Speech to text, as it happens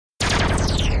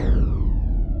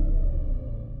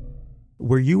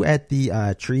Were you at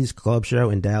the Trees Club show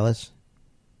in Dallas?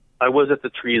 I was at the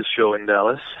Trees show in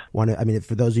Dallas.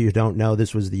 For those of you who don't know,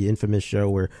 this was the infamous show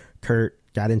where Kurt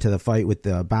got into the fight with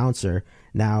the bouncer.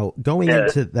 Now, going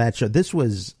into that show, this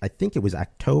was, I think it was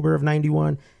October of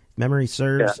 91, memory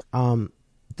serves. Yeah.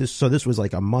 This was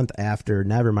like a month after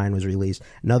Nevermind was released.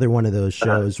 Another one of those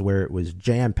shows where it was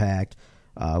jam-packed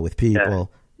with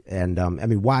people. Yeah.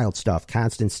 And, wild stuff,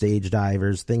 constant stage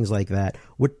divers, things like that.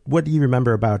 What do you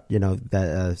remember about,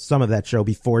 that some of that show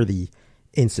before the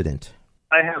incident?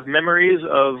 I have memories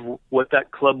of what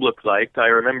that club looked like. I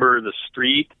remember the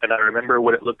street, and I remember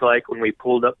what it looked like when we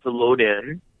pulled up to load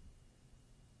in.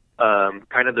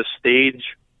 Kind of the stage,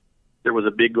 there was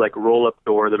a big roll-up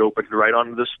door that opened right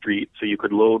onto the street, so you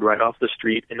could load right off the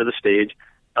street into the stage.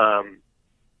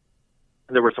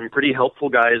 There were some pretty helpful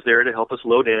guys there to help us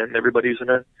load in. Everybody's in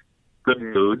a good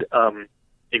mood,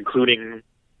 including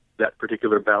that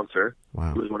particular bouncer.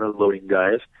 Wow. Who was one of the loading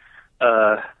guys.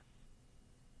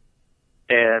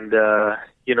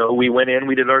 We went in,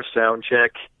 we did our sound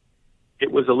check.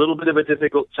 It was a little bit of a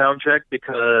difficult sound check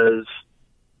because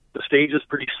the stage is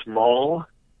pretty small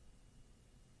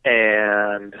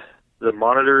and the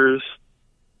monitors,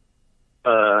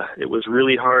 it was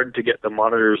really hard to get the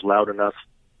monitors loud enough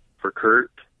for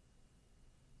Kurt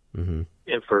and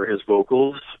for his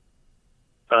vocals,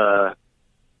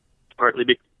 partly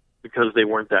because they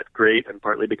weren't that great and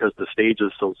partly because the stage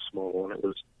is so small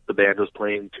and the band was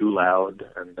playing too loud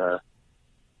and the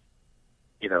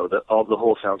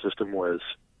whole sound system was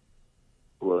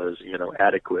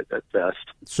adequate at best.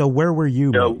 So where were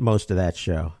you most of that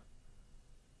show?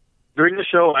 During the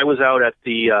show, I was out at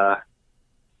the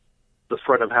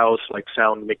front of house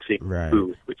sound mixing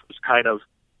booth, which was kind of,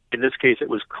 in this case, it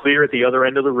was clear at the other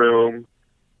end of the room,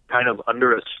 kind of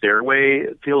under a stairway.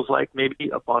 It feels like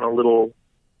maybe up on a little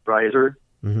riser.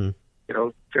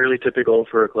 Fairly typical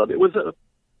for a club. It was a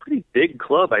pretty big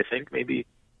club, I think. Maybe,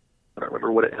 I don't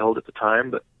remember what it held at the time,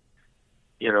 but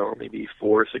maybe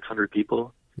 400 or 600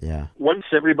 people. Yeah. Once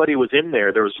everybody was in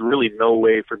there, there was really no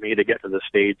way for me to get to the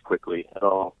stage quickly at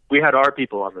all. We had our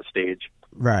people on the stage,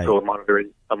 right? So a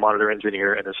monitor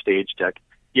engineer and a stage tech.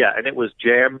 Yeah, and it was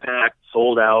jam packed,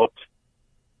 sold out,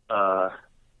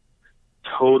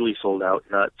 totally sold out,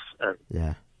 nuts.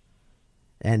 Yeah.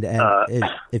 And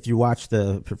if you watch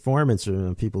the performance,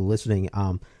 or people listening,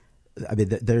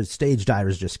 there's stage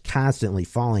divers just constantly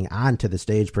falling onto the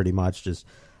stage, pretty much just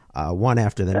one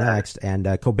after the next. And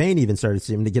Cobain even started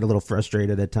seeming to get a little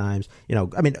frustrated at times.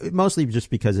 Mostly just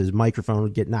because his microphone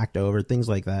would get knocked over, things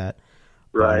like that.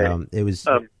 Right. But, it was.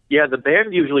 The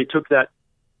band usually took that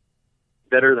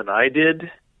better than I did.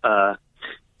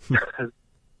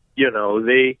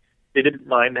 They didn't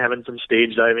mind having some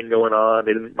stage diving going on.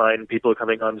 They didn't mind people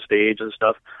coming on stage and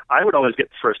stuff. I would always get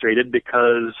frustrated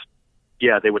because,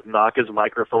 they would knock his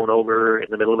microphone over in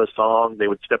the middle of a song. They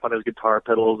would step on his guitar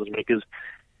pedals and make his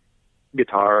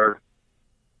guitar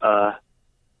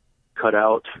cut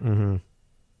out.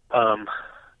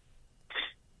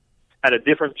 At a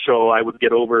different show, I would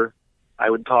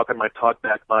talk on my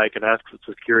talkback mic and ask the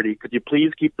security, could you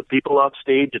please keep the people off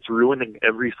stage? It's ruining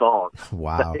every song.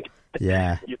 Wow.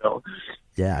 Yeah.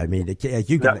 Yeah,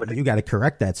 you got to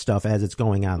correct that stuff as it's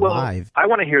going on live. I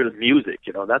want to hear the music,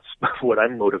 that's what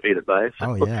I'm motivated by. So.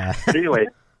 Oh, yeah. But anyway,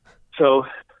 so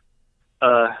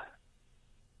the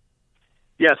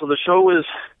show was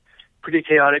pretty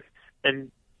chaotic,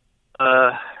 and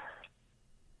but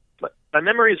my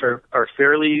memories are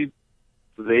fairly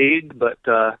vague, but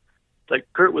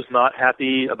Kurt was not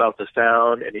happy about the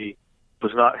sound, and he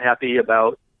was not happy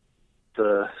about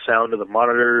the sound of the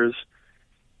monitors,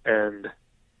 and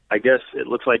I guess it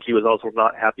looks like he was also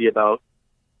not happy about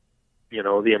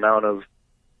the amount of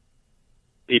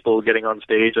people getting on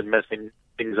stage and messing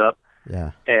things up.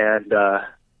 Yeah. And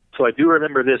so I do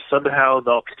remember this. Somehow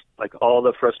all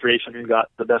the frustration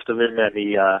got the best of him, and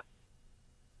he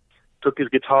took his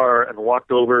guitar and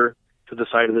walked over to the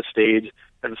side of the stage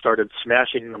and started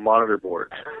smashing the monitor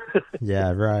board.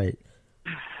 Yeah, right.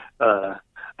 I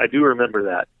do remember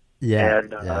that. Yeah,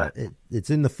 and,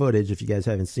 it's in the footage if you guys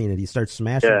haven't seen it. He starts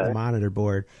smashing the monitor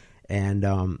board, and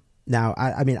now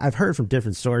I've heard from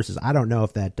different sources. I don't know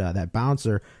if that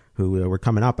bouncer who we're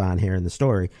coming up on here in the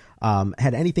story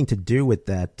had anything to do with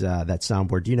that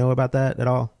soundboard. Do you know about that at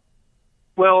all?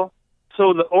 Well,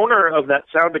 so the owner of that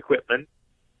sound equipment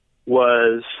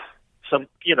was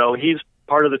he's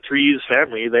part of the Trees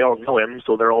family. They all know him,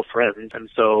 so they're all friends, and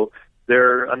so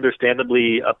they're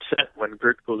understandably upset when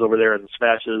Kurt goes over there and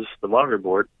smashes the monitor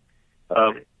board.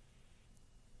 And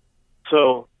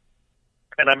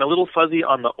I'm a little fuzzy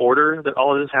on the order that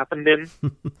all of this happened in.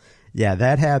 Yeah,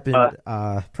 that happened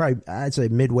probably, I'd say,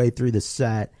 midway through the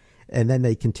set, and then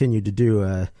they continued to do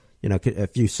a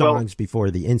few songs before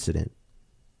the incident.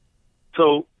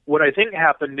 So what I think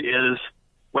happened is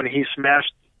when he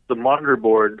smashed the monitor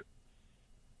board,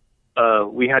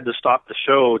 we had to stop the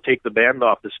show, take the band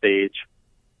off the stage,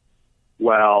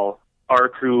 while our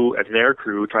crew and their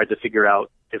crew tried to figure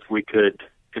out if we could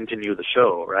continue the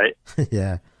show, right?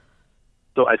 Yeah.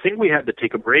 So I think we had to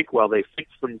take a break while they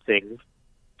fixed some things,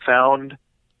 found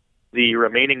the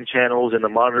remaining channels in the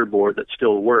monitor board that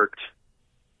still worked,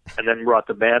 and then brought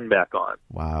the band back on.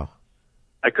 Wow.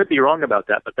 I could be wrong about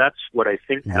that, but that's what I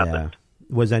think happened.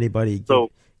 Was anybody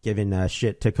giving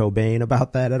shit to Cobain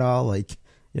about that at all? Like,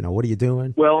 what are you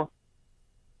doing? Well,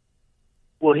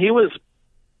 he was.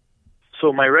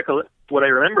 So what I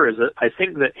remember is that I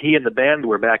think that he and the band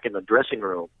were back in the dressing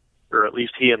room, or at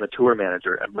least he and the tour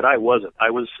manager. But I wasn't.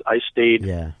 I stayed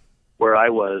where I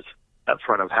was at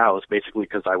front of house, basically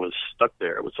because I was stuck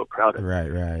there. It was so crowded.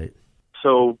 Right.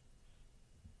 So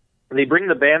they bring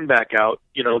the band back out.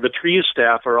 The Trees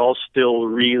staff are all still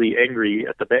really angry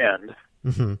at the band.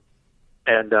 Mm-hmm.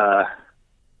 And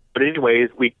but anyway,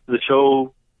 the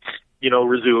show,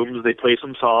 resumes. They play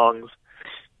some songs.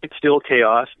 It's still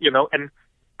chaos, and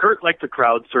Kurt liked to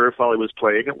crowd surf while he was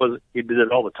playing. He did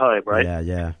it all the time, right?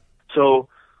 Yeah. So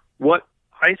what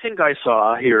I think I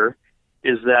saw here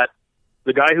is that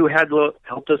the guy who had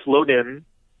helped us load in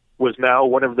was now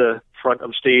one of the front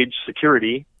of stage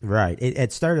security. Right.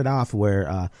 It started off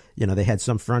where they had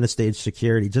some front of stage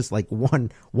security, just like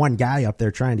one guy up there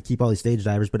trying to keep all these stage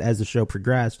divers. But as the show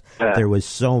progressed, there was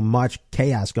so much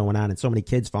chaos going on and so many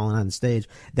kids falling on the stage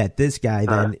that this guy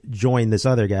then joined this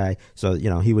other guy. So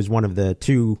he was one of the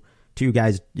two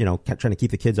guys trying to keep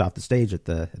the kids off the stage at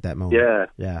that moment.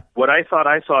 Yeah. What I thought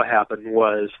I saw happen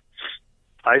was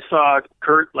I saw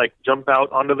Kurt jump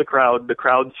out onto the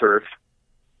crowd surf,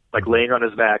 laying on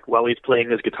his back while he's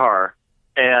playing his guitar.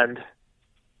 And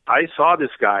I saw this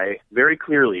guy very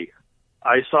clearly.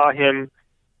 I saw him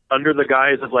under the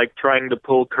guise of trying to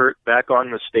pull Kurt back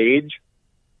on the stage,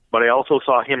 but I also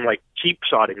saw him cheap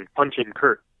shotting, punching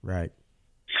Kurt. Right.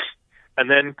 And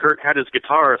then Kurt had his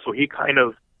guitar, so he kind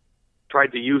of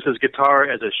tried to use his guitar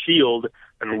as a shield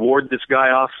and ward this guy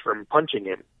off from punching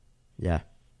him. Yeah.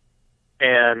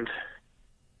 And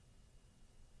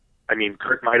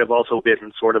Kurt might have also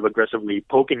been sort of aggressively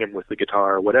poking him with the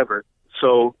guitar or whatever.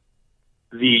 So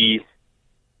the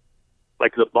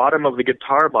bottom of the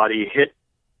guitar body hit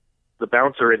the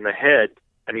bouncer in the head,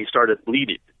 and he started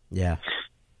bleeding. Yeah.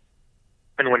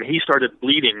 And when he started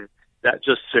bleeding, that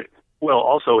just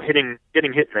also getting hit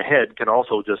in the head can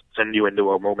also just send you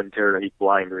into a momentary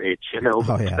blind rage,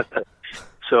 Oh, yeah.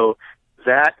 So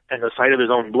that and the sight of his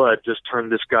own blood just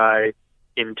turned this guy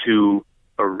into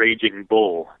a raging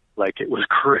bull. It was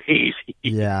crazy.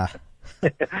 Yeah.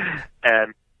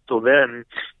 And so then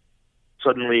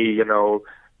suddenly,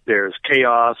 there's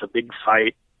chaos, a big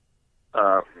fight.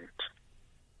 Well,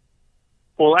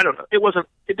 I don't know.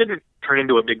 It didn't turn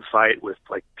into a big fight with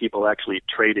people actually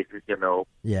trading,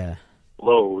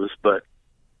 blows. But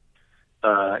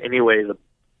anyway,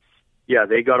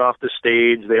 they got off the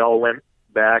stage. They all went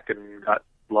back and got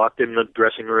locked in the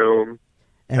dressing room.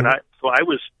 And I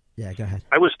was. Yeah, go ahead.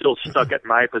 I was still stuck at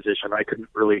my position. I couldn't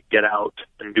really get out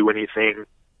and do anything.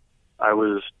 I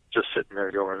was just sitting there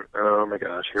going, "Oh my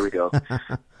gosh, here we go."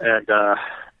 And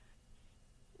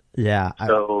yeah,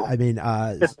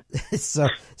 so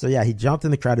so yeah, he jumped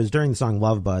in the crowd. It was during the song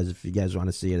 "Love Buzz." If you guys want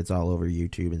to see it, it's all over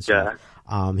YouTube and stuff.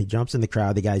 Yeah. He jumps in the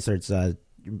crowd. The guy starts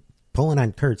pulling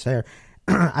on Kurt's hair.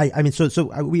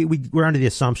 We're under the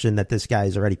assumption that this guy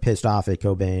is already pissed off at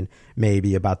Cobain,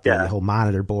 maybe about the whole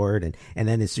monitor board, and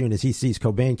then as soon as he sees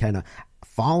Cobain kind of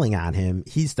falling on him,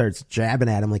 he starts jabbing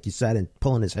at him, like you said, and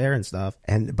pulling his hair and stuff.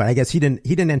 But I guess he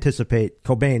didn't anticipate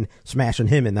Cobain smashing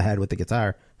him in the head with the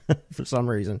guitar for some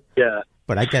reason. Yeah.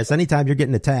 But I guess anytime you're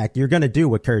getting attacked, you're going to do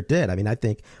what Kurt did. I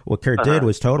think what Kurt did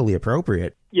was totally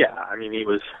appropriate. Yeah, he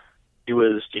was, he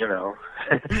was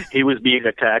being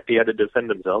attacked. He had to defend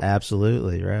himself.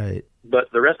 Absolutely, right.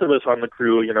 But the rest of us on the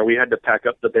crew, we had to pack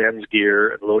up the band's gear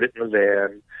and load it in the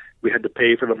van. We had to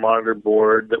pay for the monitor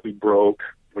board that we broke.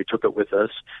 We took it with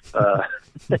us.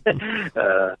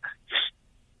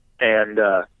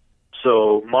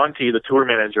 So Monty, the tour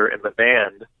manager, and the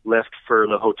band left for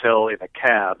the hotel in a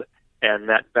cab, and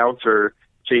that bouncer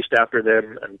chased after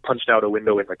them and punched out a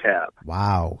window in the cab.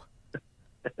 Wow.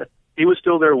 He was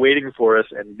still there waiting for us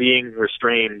and being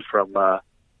restrained from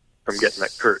getting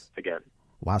at Kurt again.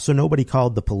 Wow. So nobody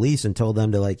called the police and told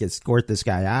them to escort this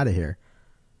guy out of here.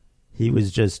 He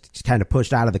was just kind of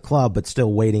pushed out of the club, but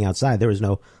still waiting outside. There was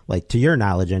no, to your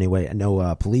knowledge anyway,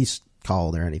 no police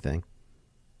called or anything.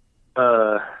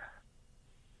 I'm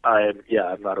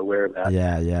not aware of that.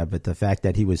 Yeah, but the fact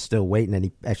that he was still waiting and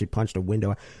he actually punched a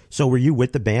window. So were you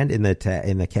with the band in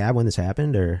the cab when this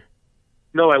happened, or?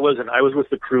 No, I wasn't. I was with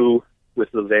the crew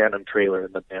with the van and trailer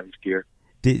and the band's gear.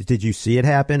 Did you see it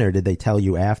happen, or did they tell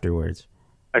you afterwards?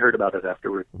 I heard about it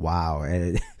afterwards. Wow.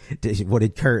 And what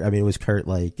did Kurt? I mean, was Kurt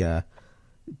like, couldn't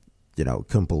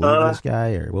believe this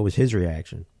guy, or what was his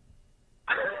reaction?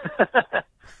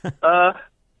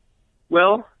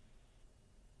 Well,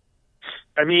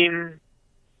 I mean,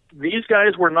 these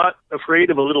guys were not afraid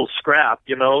of a little scrap,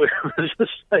 It was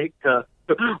just like,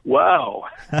 wow.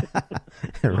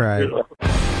 Right.